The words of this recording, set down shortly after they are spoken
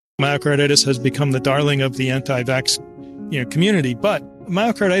Myocarditis has become the darling of the anti-vax community, but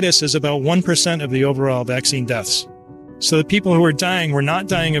myocarditis is about 1% of the overall vaccine deaths. So the people who were dying were not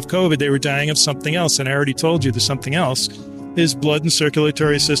dying of COVID, they were dying of something else. And I already told you the something else is blood and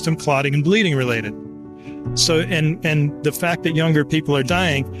circulatory system clotting and bleeding related. So, and the fact that younger people are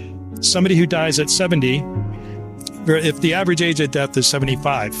dying, somebody who dies at 70, if the average age of death is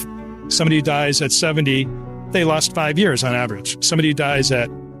 75, somebody who dies at 70, they lost 5 years on average. Somebody who dies at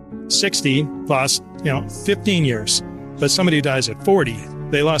 60 lost, 15 years. But somebody who dies at 40,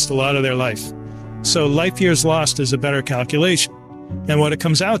 they lost a lot of their life. So life years lost is a better calculation. And what it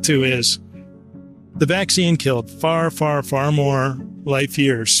comes out to is the vaccine killed far, far, far more life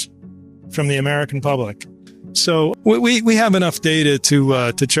years from the American public. So we have enough data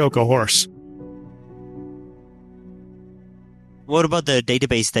to choke a horse. What about the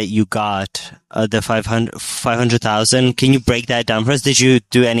database that you got, the 500,000? Can you break that down for us? Did you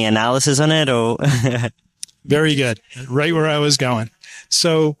do any analysis on it? Or Very good. Right where I was going.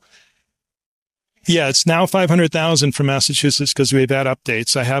 So, yeah, it's now 500,000 from Massachusetts because we've had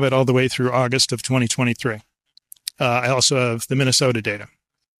updates. I have it all the way through August of 2023. I also have the Minnesota data.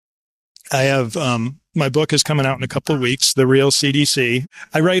 I have, my book is coming out in a couple of weeks, The Real CDC.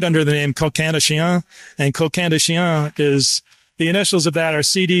 I write under the name Coquin de Chien, and Coquin de Chien is, the initials of that are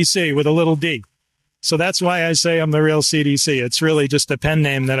CDC with a little d. So that's why I say I'm the real CDC. It's really just a pen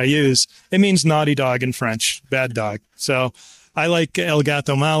name that I use. It means naughty dog in French, bad dog. So I like El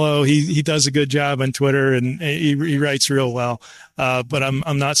Gato Malo. He does a good job on Twitter and he writes real well. But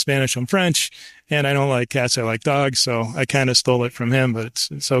I'm not Spanish, I'm French, and I don't like cats, I like dogs. So I kind of stole it from him. But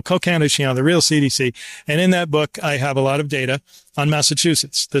so Coquin de Chien, the real CDC. And in that book, I have a lot of data on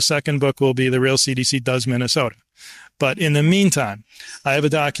Massachusetts. The second book will be The Real CDC Does Minnesota. But in the meantime, I have a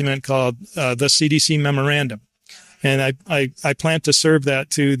document called the CDC Memorandum. And I plan to serve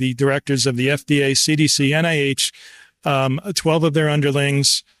that to the directors of the FDA, CDC, NIH, 12 of their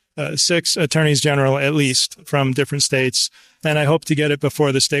underlings, 6 attorneys general at least from different states. And I hope to get it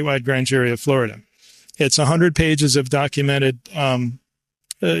before the statewide grand jury of Florida. It's 100 pages of documented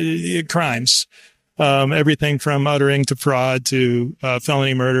crimes, everything from uttering to fraud to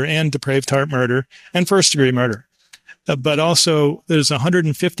felony murder and depraved heart murder and first-degree murder. But also there's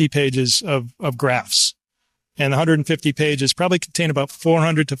 150 pages of graphs. And the 150 pages probably contain about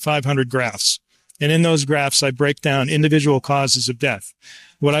 400 to 500 graphs. And in those graphs, I break down individual causes of death.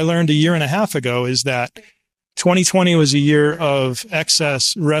 What I learned a year and a half ago is that 2020 was a year of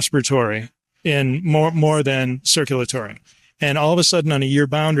excess respiratory in more than circulatory. And all of a sudden on a year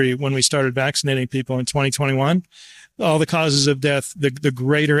boundary, when we started vaccinating people in 2021, all the causes of death, the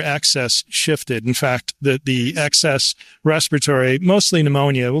greater excess shifted. In fact, the excess respiratory, mostly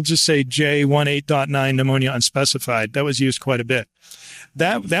pneumonia, we'll just say J18.9 pneumonia unspecified. That was used quite a bit.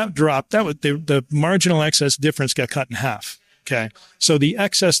 That dropped. The marginal excess difference got cut in half. Okay. So the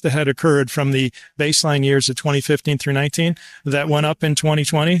excess that had occurred from the baseline years of 2015 through 19 that went up in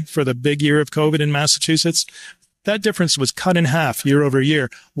 2020 for the big year of COVID in Massachusetts, that difference was cut in half year over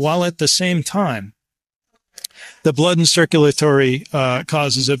year, while at the same time, the blood and circulatory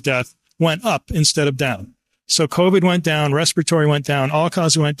causes of death went up instead of down. So COVID went down, respiratory went down, all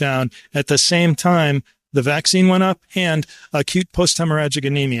causes went down. At the same time, the vaccine went up and acute post-hemorrhagic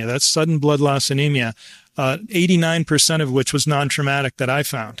anemia, that's sudden blood loss anemia, 89% of which was non-traumatic that I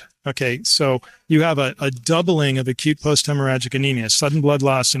found. Okay, so you have a doubling of acute post-hemorrhagic anemia, sudden blood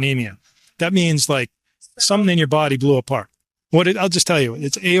loss anemia. That means like something in your body blew apart. I'll just tell you,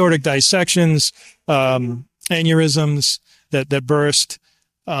 it's aortic dissections, aneurysms that burst,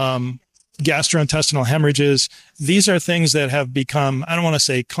 gastrointestinal hemorrhages. These are things that have become, I don't want to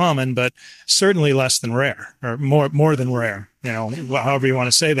say common, but certainly less than rare, or more than rare, however you want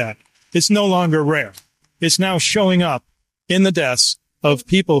to say that. It's no longer rare. It's now showing up in the deaths of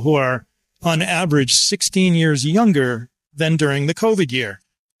people who are on average 16 years younger than during the COVID year.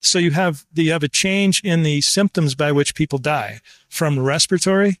 So you have a change in the symptoms by which people die, from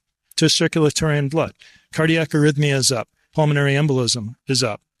respiratory to circulatory and blood. Cardiac arrhythmia is up. Pulmonary embolism is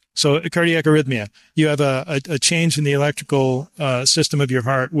up. So cardiac arrhythmia, you have a change in the electrical system of your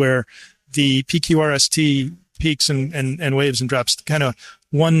heart where the PQRST peaks and waves and drops, kind of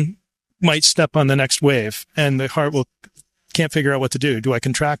one might step on the next wave and the heart can't figure out what to do. Do I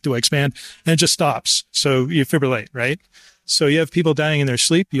contract? Do I expand? And it just stops. So you fibrillate, right? So you have people dying in their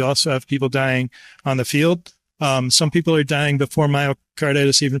sleep. You also have people dying on the field. Some people are dying before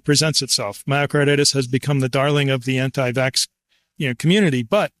myocarditis even presents itself. Myocarditis has become the darling of the anti-vax community,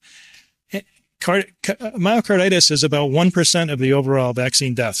 but myocarditis is about 1% of the overall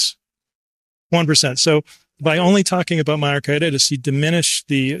vaccine deaths. 1%. So by only talking about myocarditis, he diminished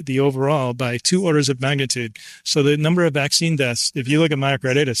the overall by 2 orders of magnitude. So the number of vaccine deaths, if you look at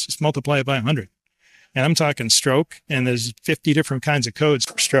myocarditis, just multiply it by 100. And I'm talking stroke, and there's 50 different kinds of codes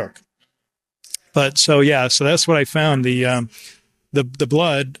for stroke. But so that's what I found. The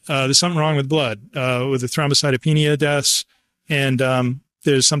blood, there's something wrong with blood, with the thrombocytopenia deaths. And,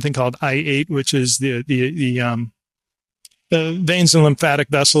 there's something called I8, which is the veins and lymphatic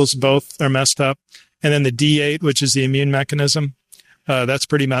vessels, both are messed up. And then the D8, which is the immune mechanism. That's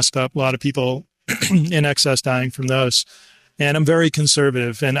pretty messed up. A lot of people in excess dying from those. And I'm very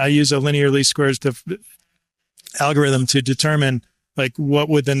conservative, and I use a linear least squares algorithm to determine like what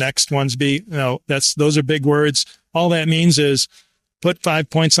would the next ones be. Those are big words. All that means is put 5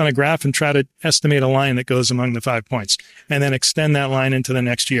 points on a graph and try to estimate a line that goes among the 5 points, and then extend that line into the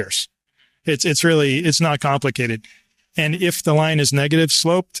next years. It's not complicated. And if the line is negative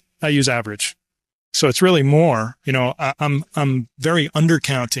sloped, I use average. So it's really more, I'm very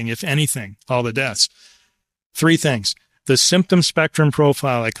undercounting, if anything, all the deaths. 3 things. The symptom spectrum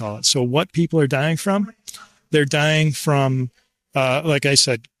profile, I call it. So what people are dying from, they're dying from, like I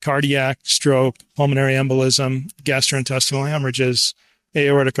said, cardiac, stroke, pulmonary embolism, gastrointestinal hemorrhages,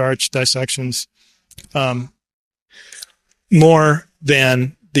 aortic arch dissections, more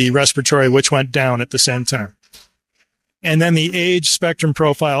than the respiratory, which went down at the same time. And then the age spectrum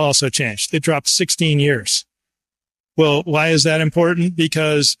profile also changed. It dropped 16 years. Well, why is that important?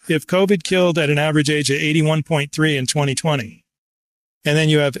 Because if COVID killed at an average age of 81.3 in 2020, and then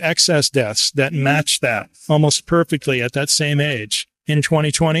you have excess deaths that match that almost perfectly at that same age in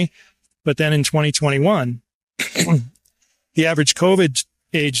 2020, but then in 2021, the average COVID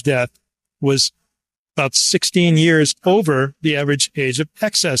age death was about 16 years over the average age of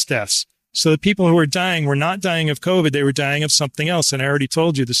excess deaths. So the people who were dying were not dying of COVID. They were dying of something else. And I already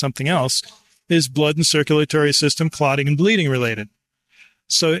told you the something else is blood and circulatory system clotting and bleeding related.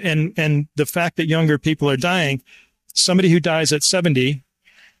 So, and the fact that younger people are dying, somebody who dies at 70,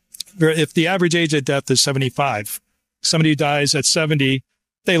 if the average age of death is 75, somebody who dies at 70,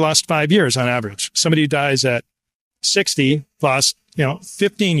 they lost 5 years on average. Somebody who dies at 60 lost,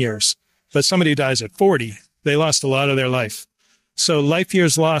 15 years. But somebody who dies at 40, they lost a lot of their life. So life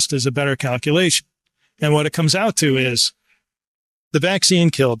years lost is a better calculation. And what it comes out to is the vaccine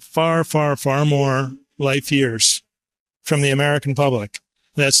killed far, far, far more life years from the American public.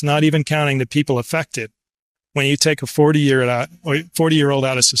 That's not even counting the people affected. When you take a 40-year-old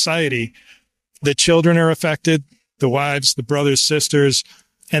out of society, the children are affected, the wives, the brothers, sisters,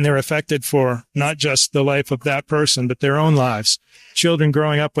 and they're affected for not just the life of that person, but their own lives. Children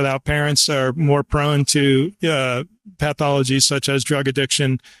growing up without parents are more prone to pathologies such as drug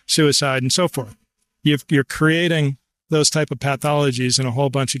addiction, suicide, and so forth. You're creating those type of pathologies in a whole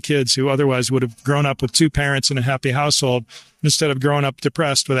bunch of kids who otherwise would have grown up with 2 parents in a happy household instead of growing up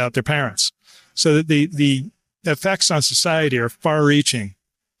depressed without their parents. So the effects on society are far-reaching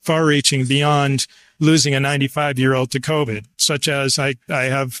beyond losing a 95-year-old to COVID, such as I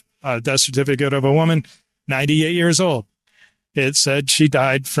have a death certificate of a woman, 98 years old. It said she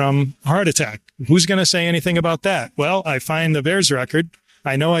died from a heart attack. Who's going to say anything about that? Well, I find the VAERS record.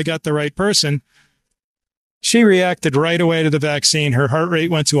 I know I got the right person. She reacted right away to the vaccine. Her heart rate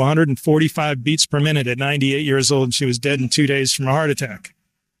went to 145 beats per minute at 98 years old, and she was dead in 2 days from a heart attack.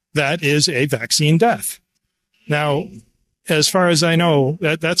 That is a vaccine death. Now, as far as I know,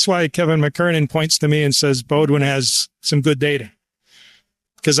 that's why Kevin McKernan points to me and says Bodwin has some good data,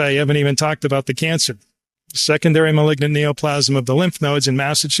 because I haven't even talked about the cancer. Secondary malignant neoplasm of the lymph nodes in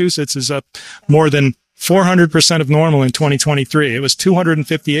Massachusetts is up more than 400% of normal in 2023. It was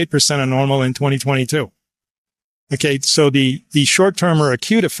 258% of normal in 2022. Okay, so the short-term or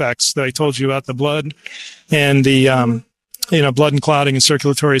acute effects that I told you about, the blood and the blood and clotting and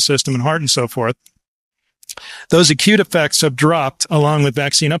circulatory system and heart and so forth, those acute effects have dropped along with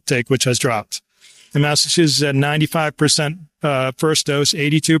vaccine uptake, which has dropped. In Massachusetts, at 95% first dose,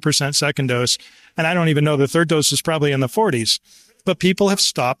 82% second dose, and I don't even know the third dose is probably in the 40s. But people have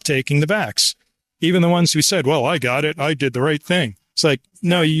stopped taking the vax. Even the ones who said, well, I got it, I did the right thing. It's like,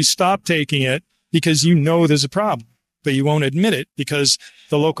 no, you stopped taking it because you know there's a problem, but you won't admit it because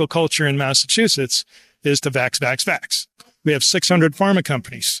the local culture in Massachusetts is to vax, vax, vax. We have 600 pharma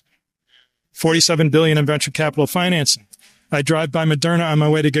companies, 47 billion in venture capital financing. I drive by Moderna on my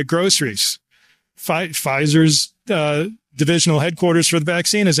way to get groceries. Pfizer's divisional headquarters for the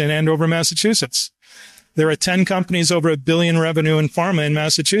vaccine is in Andover, Massachusetts. There are 10 companies over $1 billion revenue in pharma in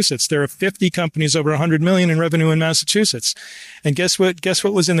Massachusetts. There are 50 companies over $100 million in revenue in Massachusetts. And guess what? Guess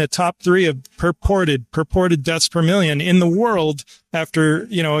what was in the top 3 of purported deaths per million in the world after,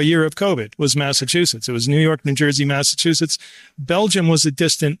 a year of COVID was Massachusetts. It was New York, New Jersey, Massachusetts. Belgium was a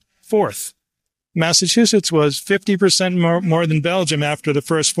distant 4th. Massachusetts was 50% more than Belgium after the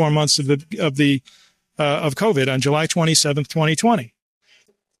first 4 months of COVID on July 27th, 2020.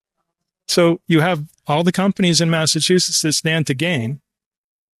 So you have all the companies in Massachusetts that stand to gain.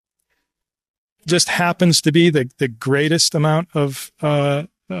 Just happens to be the greatest amount of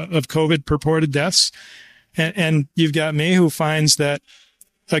COVID purported deaths. And you've got me who finds that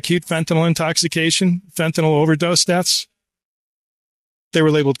acute fentanyl intoxication, fentanyl overdose deaths, they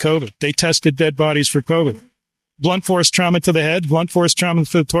were labeled COVID. They tested dead bodies for COVID. Blunt force trauma to the head, blunt force trauma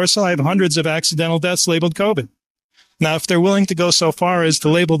to the torso. I have hundreds of accidental deaths labeled COVID. Now, if they're willing to go so far as to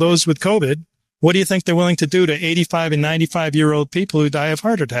label those with COVID, what do you think they're willing to do to 85 and 95-year-old people who die of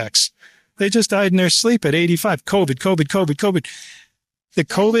heart attacks? They just died in their sleep at 85. COVID. The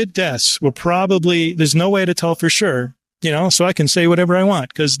COVID deaths were probably, there's no way to tell for sure, so I can say whatever I want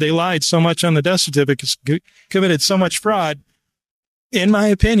because they lied so much on the death certificates, committed so much fraud. In my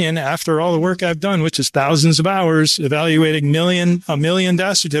opinion, after all the work I've done, which is thousands of hours evaluating a million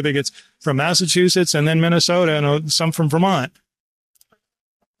death certificates from Massachusetts and then Minnesota and some from Vermont,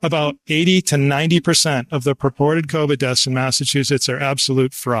 about 80 to 90% of the purported COVID deaths in Massachusetts are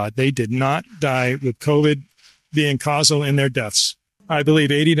absolute fraud. They did not die with COVID being causal in their deaths. I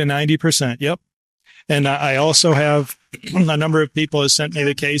believe 80 to 90%. Yep. And I also have a number of people have sent me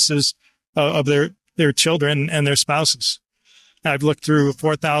the cases of their children and their spouses. I've looked through a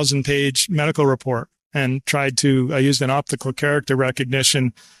 4,000-page medical report and I used an optical character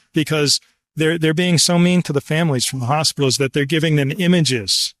recognition because they're being so mean to the families from the hospitals that they're giving them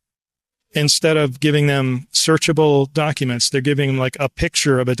images instead of giving them searchable documents. They're giving them like a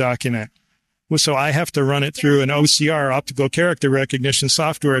picture of a document. So I have to run it through an OCR, optical character recognition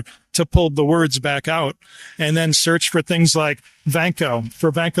software, to pull the words back out and then search for things like Vanco,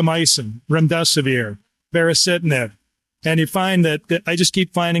 for vancomycin, remdesivir, baricitinib. And you find that I just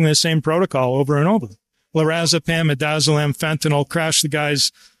keep finding the same protocol over and over. Lorazepam, midazolam, fentanyl, crash the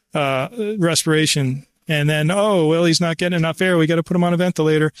guy's respiration. And then, he's not getting enough air. We got to put him on a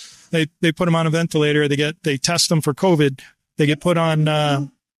ventilator. They put him on a ventilator. They test them for COVID. They get put on,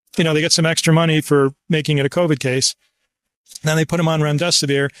 they get some extra money for making it a COVID case. Then they put him on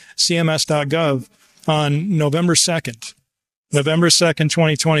remdesivir, cms.gov on November 2nd. November 2nd,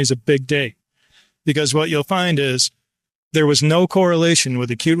 2020 is a big date because what you'll find is there was no correlation with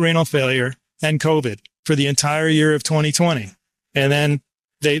acute renal failure and COVID for the entire year of 2020. And then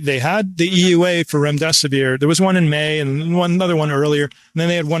they had the EUA for remdesivir. There was one in May and another one earlier. And then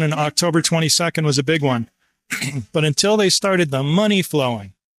they had one in October 22nd was a big one. But until they started the money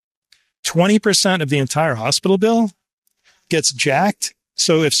flowing, 20% of the entire hospital bill gets jacked.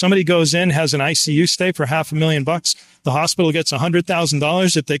 So if somebody goes in, has an ICU stay for $500,000, the hospital gets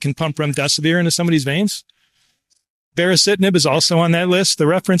 $100,000 if they can pump remdesivir into somebody's veins. Baricitinib is also on that list. The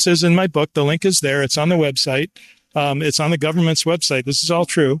reference is in my book. The link is there. It's on the website. It's on the government's website. This is all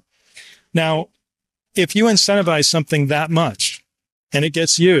true. Now, if you incentivize something that much and it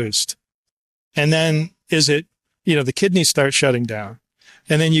gets used, and then the kidneys start shutting down,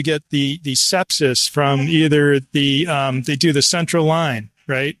 and then you get the sepsis from either they do the central line,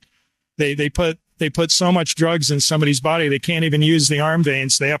 right? They put so much drugs in somebody's body they can't even use the arm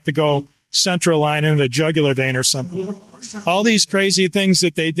veins. They have to go central line into the jugular vein or something. All these crazy things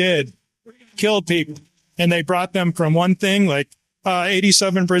that they did killed people. And they brought them from one thing, like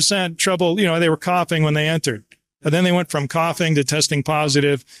 87% trouble, they were coughing when they entered. But then they went from coughing to testing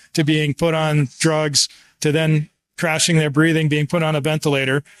positive to being put on drugs to then crashing their breathing, being put on a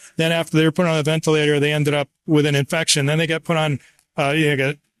ventilator. Then after they were put on a ventilator, they ended up with an infection. Then they got put on,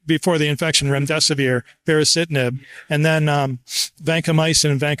 before the infection, remdesivir, baricitinib, and then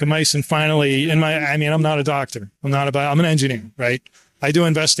vancomycin finally. I'm not a doctor. I'm an engineer, right? I do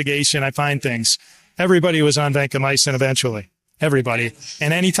investigation. I find things. Everybody was on vancomycin eventually. Everybody.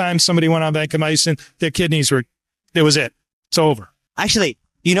 And anytime somebody went on vancomycin, their kidneys it was it. It's over. Actually,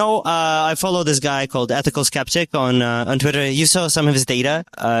 I follow this guy called Ethical Skeptic on Twitter. You saw some of his data.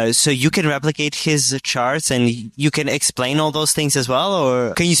 So you can replicate his charts and you can explain all those things as well,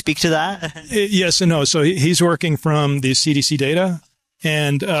 or can you speak to that? Yes and no. So he's working from the CDC data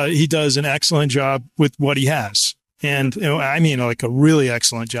and he does an excellent job with what he has. And like a really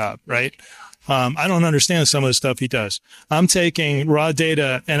excellent job, right? I don't understand some of the stuff he does. I'm taking raw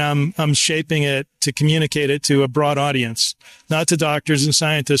data and I'm shaping it to communicate it to a broad audience, not to doctors and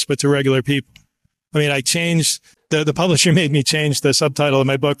scientists, but to regular people. I mean, I changed the publisher made me change the subtitle of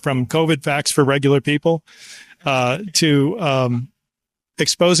my book from COVID Facts for Regular People, to,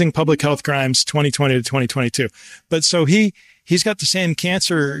 Exposing Public Health Crimes 2020 to 2022. But so he's got the same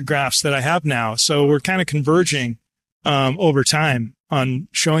cancer graphs that I have now. So we're kind of converging, over time on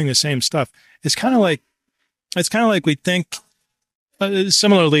showing the same stuff. It's kind of like we think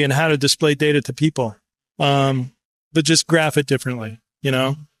similarly in how to display data to people, but just graph it differently,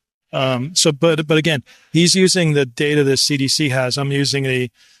 but again, he's using the data the CDC has. I'm using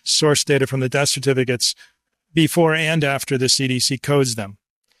the source data from the death certificates before and after the CDC codes them.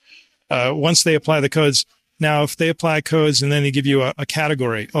 Once they apply the codes, now if they apply codes and then they give you a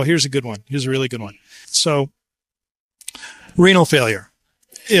category, here's a good one. Here's a really good one. So renal failure.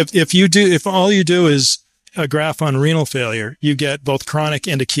 If all you do is a graph on renal failure, you get both chronic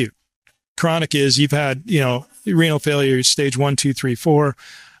and acute. Chronic is you've had, renal failure stage 1, 2, 3, 4.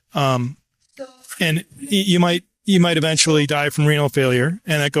 And you might eventually die from renal failure,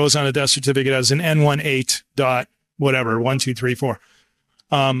 and that goes on a death certificate as an N18 dot whatever, 1, 2, 3, 4.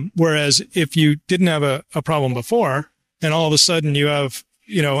 Whereas if you didn't have a problem before, and all of a sudden you have,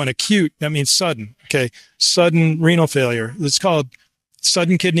 an acute, that means sudden. Okay. Sudden renal failure. It's called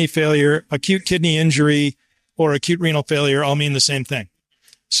sudden kidney failure, acute kidney injury, or acute renal failure all mean the same thing.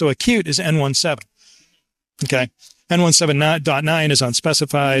 So acute is N17. Okay. N17.9 is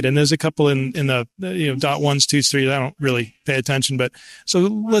unspecified, and there's a couple in the dot ones, twos, threes. I don't really pay attention, but so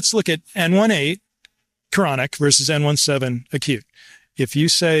let's look at N18 chronic versus N17 acute. If you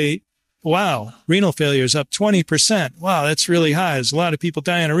say, wow, renal failure is up 20%. Wow, that's really high. There's a lot of people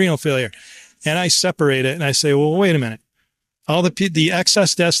dying of renal failure. And I separate it and I say, well, wait a minute. All the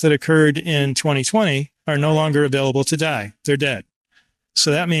excess deaths that occurred in 2020 are no longer available to die. They're dead.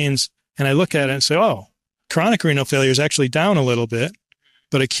 So that means, and I look at it and say, chronic renal failure is actually down a little bit,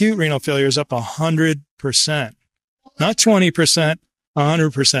 but acute renal failure is up 100%, not 20%,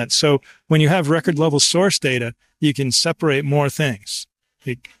 100%. So when you have record level source data, you can separate more things.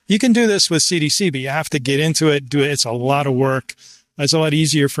 You can do this with CDC, but you have to get into it, do it. It's a lot of work. It's a lot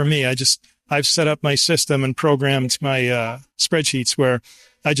easier for me. I've set up my system and programmed my spreadsheets where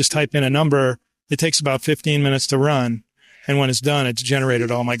I just type in a number. It takes about 15 minutes to run. And when it's done, it's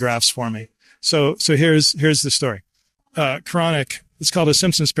generated all my graphs for me. So here's the story. Chronic, it's called a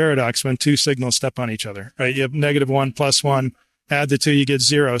Simpson's paradox when two signals step on each other, right? You have -1, +1, add the two, you get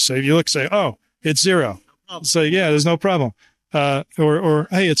 0. So if you look, say, it's 0. So yeah, there's no problem. Or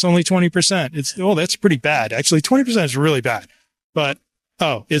hey, it's only 20%. That's pretty bad. Actually, 20% is really bad. But,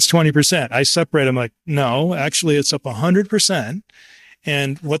 it's 20%. I separate them like, no, actually it's up 100%.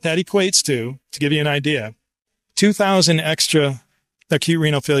 And what that equates to give you an idea, 2,000 extra acute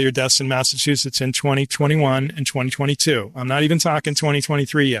renal failure deaths in Massachusetts in 2021 and 2022. I'm not even talking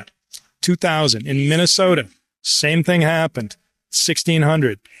 2023 yet. 2,000. In Minnesota, same thing happened.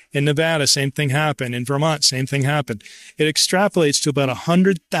 1,600. In Nevada, same thing happened. In Vermont, same thing happened. It extrapolates to about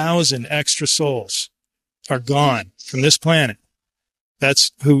 100,000 extra souls are gone from this planet.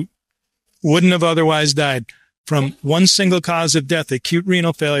 That's who wouldn't have otherwise died from one single cause of death, acute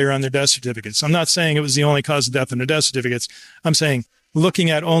renal failure on their death certificates. I'm not saying it was the only cause of death on their death certificates. I'm saying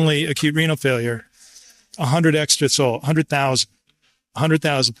looking at only acute renal failure, 100 extra soul, 100,000.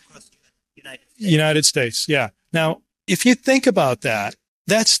 United States. Yeah. Now, if you think about that,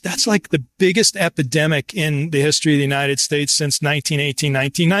 that's like the biggest epidemic in the history of the United States since 1918,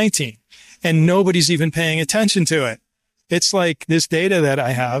 1919. And nobody's even paying attention to it. It's like this data that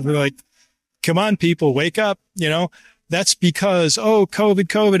I have, like, come on, people, wake up. That's because,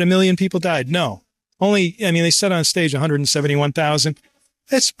 COVID, 1 million people died. No, they said on stage 171,000.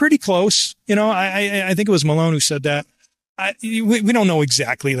 That's pretty close. I think it was Malone who said that. We don't know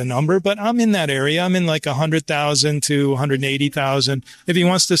exactly the number, but I'm in that area. I'm in like 100,000 to 180,000. If he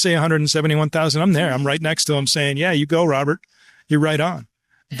wants to say 171,000, I'm there. I'm right next to him saying, yeah, you go, Robert. You're right on.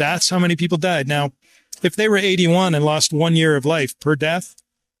 That's how many people died. Now, if they were 81 and lost 1 year of life per death,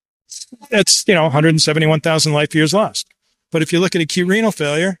 that's, 171,000 life years lost. But if you look at acute renal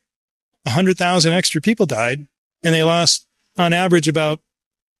failure, 100,000 extra people died and they lost on average about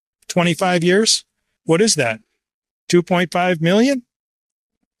 25 years. What is that? 2.5 million?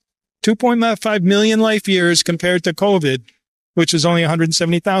 2.5 million life years compared to COVID, which is only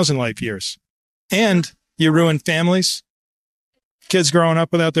 170,000 life years. And you ruin families, kids growing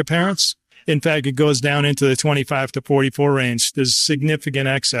up without their parents. In fact, it goes down into the 25 to 44 range. There's significant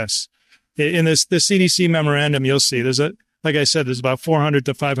excess. In the CDC memorandum, you'll see like I said, there's about 400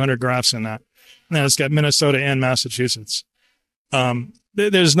 to 500 graphs in that. Now it's got Minnesota and Massachusetts.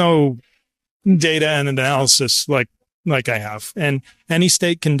 There's no data and analysis like like I have. And any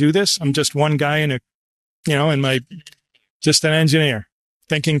state can do this. I'm just one guy just an engineer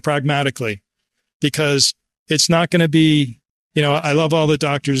thinking pragmatically, because it's not going to be, I love all the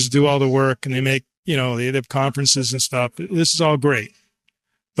doctors do all the work and they make, they have conferences and stuff. This is all great.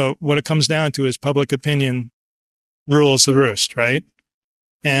 But what it comes down to is public opinion rules the roost, right?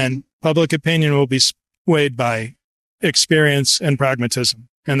 And public opinion will be swayed by experience and pragmatism.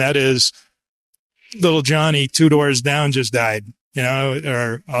 And that is, little Johnny 2 doors down just died,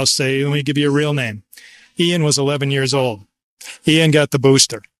 or I'll say, let me give you a real name. Ian was 11 years old. Ian got the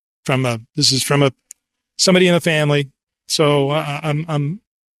booster from somebody in the family. So I'm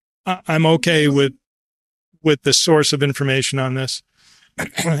okay with the source of information on this.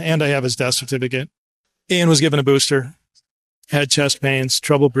 And I have his death certificate. Ian was given a booster, had chest pains,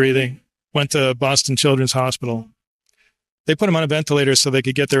 trouble breathing, went to Boston Children's Hospital. They put him on a ventilator so they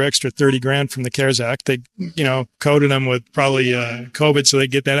could get their extra $30,000 from the CARES Act. They, coded him with probably COVID so they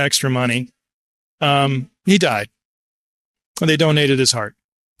get that extra money. He died. They donated his heart.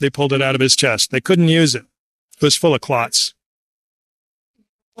 They pulled it out of his chest. They couldn't use it. It was full of clots.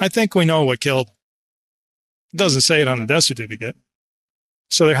 I think we know what killed him. It doesn't say it on the death certificate.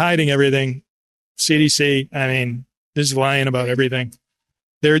 So they're hiding everything. CDC, they're just lying about everything.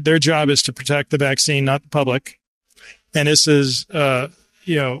 Their job is to protect the vaccine, not the public. And this is,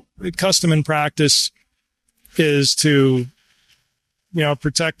 custom and practice is to,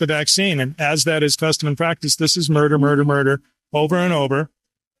 protect the vaccine. And as that is custom and practice, this is murder, over and over,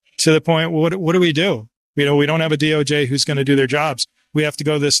 to the point, what do we do? We don't have a DOJ who's going to do their jobs. We have to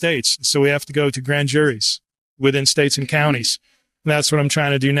go to the states. So we have to go to grand juries within states and counties. And that's what I'm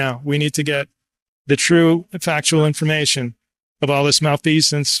trying to do now. We need to get the true factual information of all this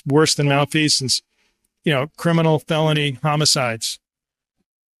malfeasance, worse than malfeasance, criminal, felony, homicides.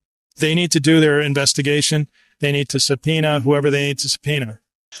 They need to do their investigation. They need to subpoena whoever they need to subpoena.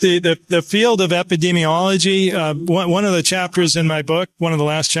 The field of epidemiology, one of the chapters in my book, one of the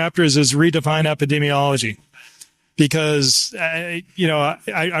last chapters, is redefine epidemiology. Because, I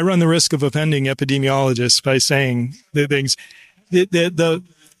run the risk of offending epidemiologists by saying the things.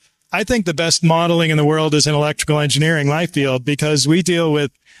 I think the best modeling in the world is in electrical engineering, my field, because we deal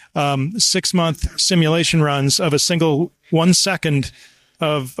with 6-month simulation runs of a single 1 second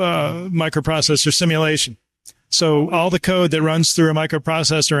of microprocessor simulation. So all the code that runs through a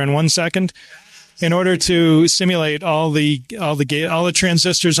microprocessor in 1 second, in order to simulate all the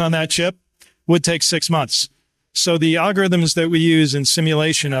transistors on that chip, would take 6 months. So the algorithms that we use in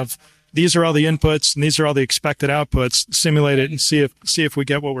simulation of these are all the inputs and these are all the expected outputs, simulate it and see if we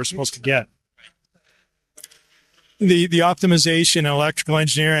get what we're supposed to get. The optimization in electrical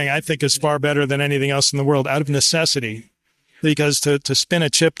engineering, I think, is far better than anything else in the world out of necessity, because to spin a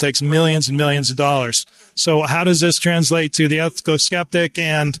chip takes millions and millions of dollars. So how does this translate to the ethical skeptic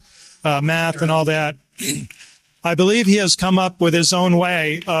and math and all that? I believe he has come up with his own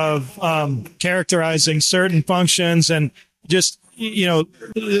way of characterizing certain functions and just,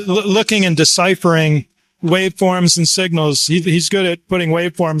 looking and deciphering waveforms and signals. He's good at putting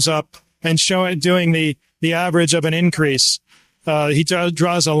waveforms up and doing the average of an increase. He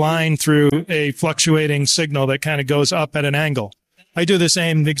draws a line through a fluctuating signal that kind of goes up at an angle. I do the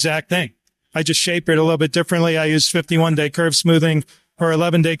same exact thing. I just shape it a little bit differently. I use 51-day curve smoothing or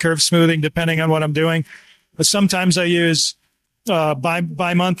 11-day curve smoothing, depending on what I'm doing. But sometimes I use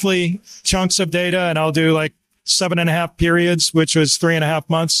bi-monthly chunks of data, and I'll do like 7.5 periods, which was 3.5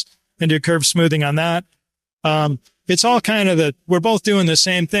 months, and do curve smoothing on that. It's all kind of we're both doing the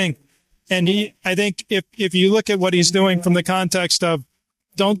same thing. And I think if you look at what he's doing from the context of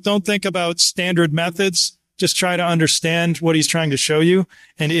don't think about standard methods, just try to understand what he's trying to show you.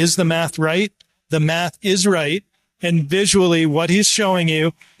 And is the math right? The math is right. And visually, what he's showing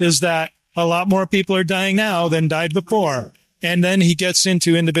you is that a lot more people are dying now than died before. And then he gets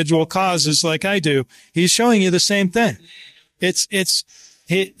into individual causes like I do. He's showing you the same thing. His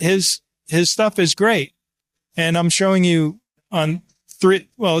stuff is great. And I'm showing you on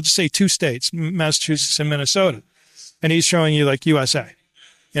just say 2 states, Massachusetts and Minnesota. And he's showing you like USA,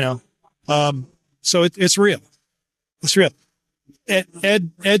 so it's real. It's real.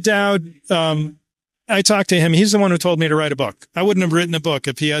 Ed Dowd, I talked to him. He's the one who told me to write a book. I wouldn't have written a book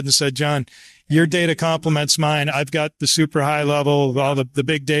if he hadn't said, John, your data complements mine. I've got the super high level of all the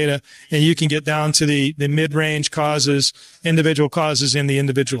big data, and you can get down to the mid-range causes, individual causes in the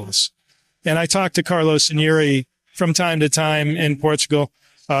individuals. And I talked to Carlos and Yuri from time to time in Portugal.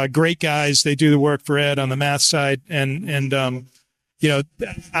 Great guys. They do the work for Ed on the math side. And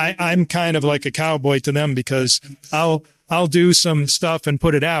I'm kind of like a cowboy to them because I'll do some stuff and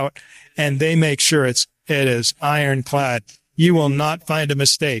put it out, and they make sure it's It is ironclad. You will not find a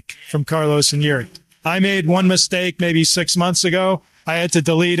mistake from Carlos and Yuri. I made one mistake maybe 6 months ago. I had to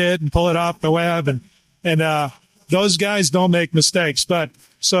delete it and pull it off the web, and those guys don't make mistakes. But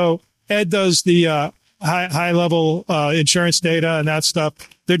so Ed does the high level insurance data and that stuff.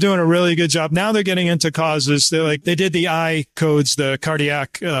 They're doing a really good job. Now they're getting into causes. They did the I codes, the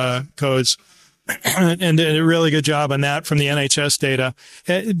cardiac codes, and did a really good job on that from the NHS data.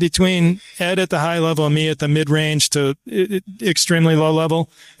 Between Ed at the high level and me at the mid-range to extremely low level,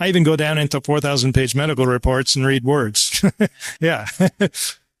 I even go down into 4,000-page medical reports and read words. Yeah.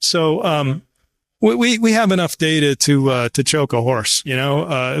 So we have enough data to choke a horse,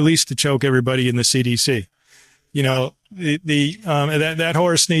 at least to choke everybody in the CDC. That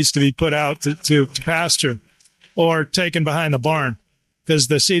horse needs to be put out to pasture or taken behind the barn, because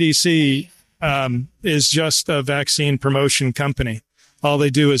the CDC is just a vaccine promotion company. All they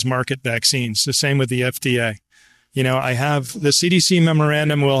do is market vaccines. The same with the FDA. I have the CDC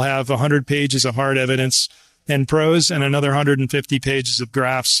memorandum will have 100 pages of hard evidence and prose and another 150 pages of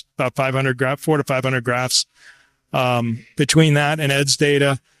graphs, about 400 to 500 graphs. Between that and Ed's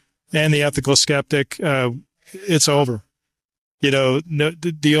data and the ethical skeptic, it's over.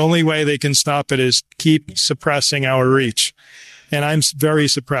 The only way they can stop it is keep suppressing our reach. And I'm very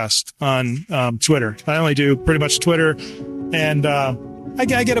suppressed on Twitter. I only do pretty much Twitter. And I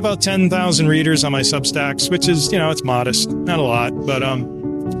get about 10,000 readers on my Substacks, which is, it's modest. Not a lot. But,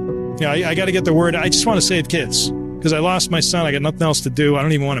 I got to get the word. I just want to save kids because I lost my son. I got nothing else to do. I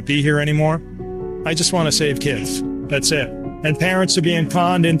don't even want to be here anymore. I just want to save kids. That's it. And parents are being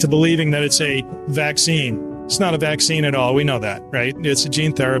conned into believing that it's a vaccine. It's not a vaccine at all. We know that, right? It's a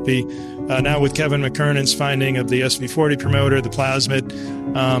gene therapy. Now with Kevin McKernan's finding of the SV40 promoter, the plasmid,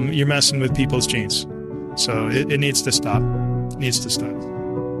 you're messing with people's genes. So it needs to stop. It needs to stop.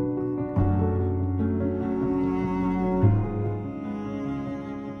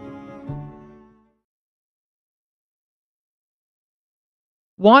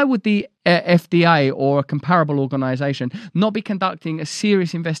 Why would the FDA or a comparable organisation not be conducting a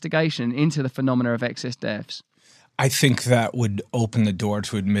serious investigation into the phenomena of excess deaths? I think that would open the door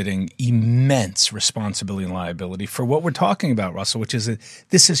to admitting immense responsibility and liability for what we're talking about, Russell, which is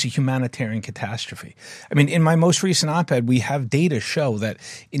this is a humanitarian catastrophe. I mean, in my most recent op-ed, we have data show that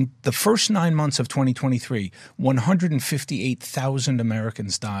in the first 9 months of 2023, 158,000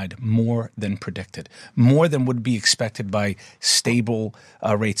 Americans died, more than predicted, more than would be expected by stable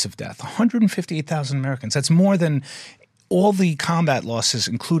rates of death. 158,000 Americans. That's more than all the combat losses,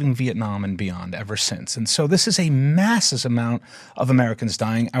 including Vietnam and beyond, ever since. And so this is a massive amount of Americans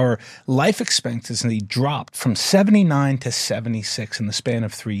dying. Our life expectancy dropped from 79 to 76 in the span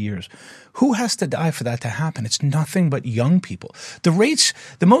of 3 years. Who has to die for that to happen? It's nothing but young people.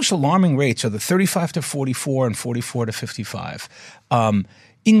 The most alarming rates are the 35 to 44 and 44 to 55.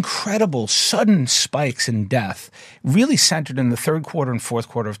 Incredible sudden spikes in death really centered in the third quarter and fourth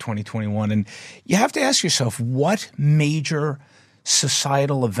quarter of 2021. And you have to ask yourself, what major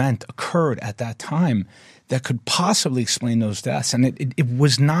societal event occurred at that time that could possibly explain those deaths? And it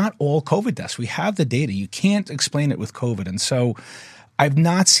was not all COVID deaths. We have the data. You can't explain it with COVID. And so I've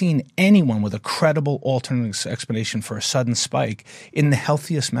not seen anyone with a credible alternate explanation for a sudden spike in the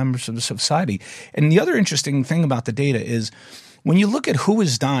healthiest members of the society. And the other interesting thing about the data is, when you look at who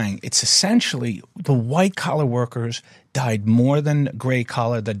is dying, it's essentially the white-collar workers died more than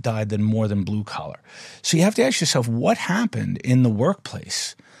gray-collar, that died than more than blue-collar. So you have to ask yourself, what happened in the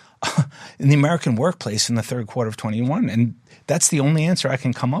workplace, in the American workplace in the third quarter of 21? And that's the only answer I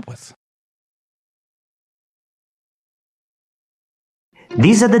can come up with.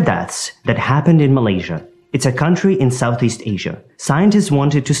 These are the deaths that happened in Malaysia. It's a country in Southeast Asia. Scientists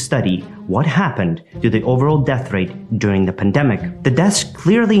wanted to study what happened to the overall death rate during the pandemic. The deaths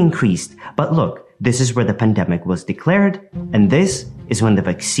clearly increased, but look, this is where the pandemic was declared, and this is when the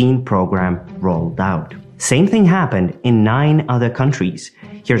vaccine program rolled out. Same thing happened in 9 other countries.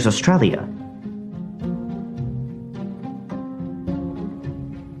 Here's Australia,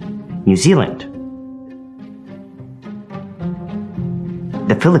 New Zealand,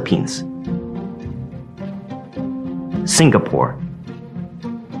 the Philippines, Singapore,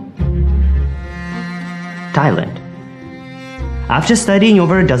 Thailand. After studying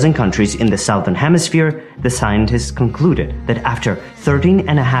over a dozen countries in the Southern Hemisphere, the scientists concluded that after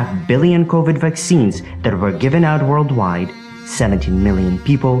 13.5 billion COVID vaccines that were given out worldwide, 17 million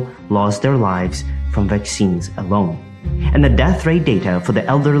people lost their lives from vaccines alone. And the death rate data for the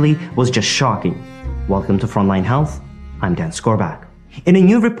elderly was just shocking. Welcome to Frontline Health. I'm Dan Skorback. In a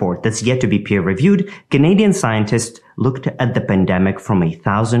new report that's yet to be peer-reviewed, Canadian scientists looked at the pandemic from a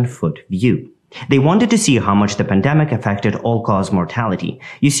 1,000-foot view. They wanted to see how much the pandemic affected all-cause mortality.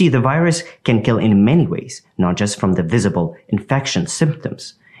 You see, the virus can kill in many ways, not just from the visible infection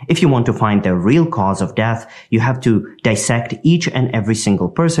symptoms. If you want to find the real cause of death, you have to dissect each and every single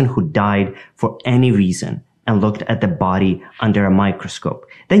person who died for any reason and looked at the body under a microscope.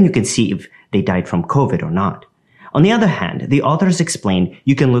 Then you can see if they died from COVID or not. On the other hand, the authors explain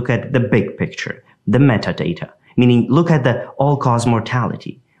you can look at the big picture, the metadata, meaning look at the all-cause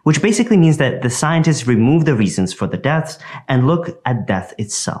mortality, which basically means that the scientists remove the reasons for the deaths and look at death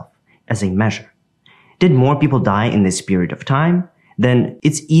itself as a measure. Did more people die in this period of time? Then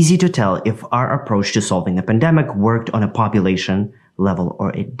it's easy to tell if our approach to solving the pandemic worked on a population level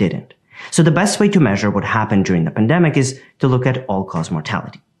or it didn't. So the best way to measure what happened during the pandemic is to look at all-cause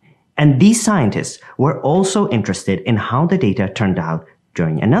mortality. And these scientists were also interested in how the data turned out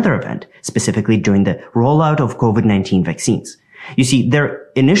during another event, specifically during the rollout of COVID-19 vaccines. You see, their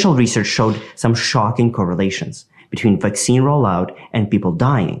initial research showed some shocking correlations between vaccine rollout and people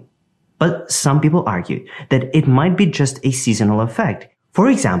dying. But some people argued that it might be just a seasonal effect. For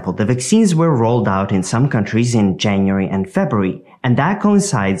example, the vaccines were rolled out in some countries in January and February, and that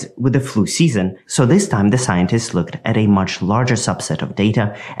coincides with the flu season. So this time the scientists looked at a much larger subset of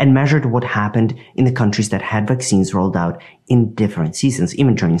data and measured what happened in the countries that had vaccines rolled out in different seasons,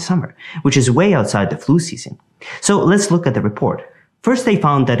 even during summer, which is way outside the flu season. So let's look at the report. First, they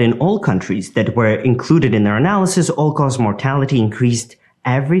found that in all countries that were included in their analysis, all-cause mortality increased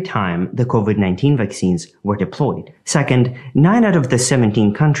every time the COVID-19 vaccines were deployed. Second, 9 out of the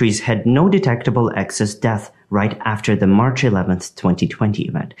 17 countries had no detectable excess death right after the March 11th, 2020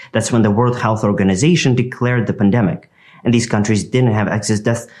 event. That's when the World Health Organization declared the pandemic. And these countries didn't have excess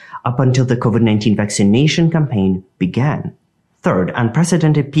deaths up until the COVID-19 vaccination campaign began. Third,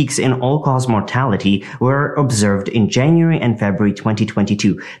 unprecedented peaks in all-cause mortality were observed in January and February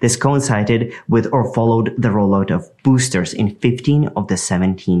 2022. This coincided with or followed the rollout of boosters in 15 of the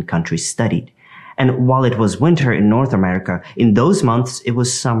 17 countries studied. And while it was winter in North America, in those months it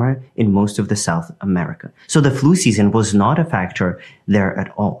was summer in most of the South America. So the flu season was not a factor there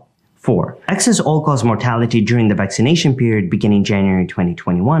at all. 4. Excess all-cause mortality during the vaccination period beginning January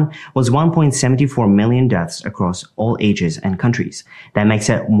 2021 was 1.74 million deaths across all ages and countries. That makes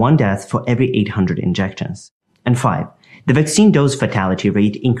it 1 death for every 800 injections. And 5. The vaccine dose fatality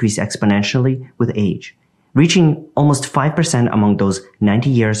rate increased exponentially with age, reaching almost 5% among those 90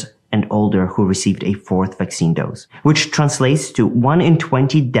 years and older who received a 4th vaccine dose, which translates to 1 in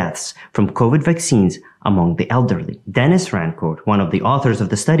 20 deaths from COVID vaccines among the elderly. Dennis Rancourt, one of the authors of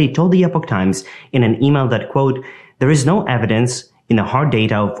the study, told the Epoch Times in an email that, quote, "There is no evidence in the hard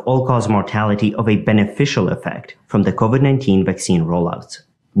data of all-cause mortality of a beneficial effect from the COVID-19 vaccine rollouts.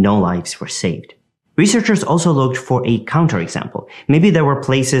 No lives were saved." Researchers also looked for a counterexample. Maybe there were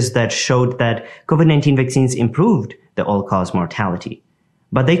places that showed that COVID-19 vaccines improved the all-cause mortality,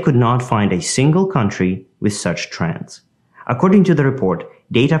 but they could not find a single country with such trends. According to the report,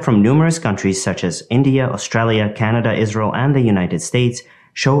 data from numerous countries such as India, Australia, Canada, Israel, and the United States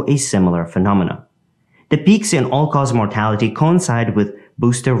show a similar phenomena. The peaks in all-cause mortality coincide with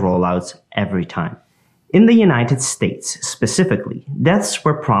booster rollouts every time. In the United States specifically, deaths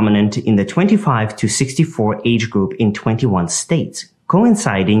were prominent in the 25 to 64 age group in 21 states,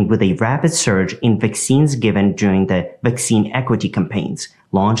 coinciding with a rapid surge in vaccines given during the vaccine equity campaigns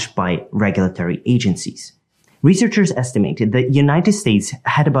launched by regulatory agencies. Researchers estimated the United States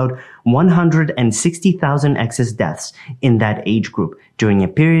had about 160,000 excess deaths in that age group during a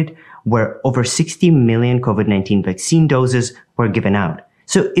period where over 60 million COVID-19 vaccine doses were given out.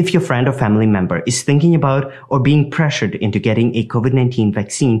 So if your friend or family member is thinking about or being pressured into getting a COVID-19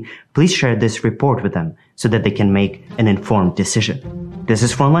 vaccine, please share this report with them so that they can make an informed decision. This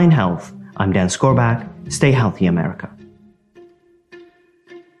is Frontline Health. I'm Dan Skorback. Stay healthy, America.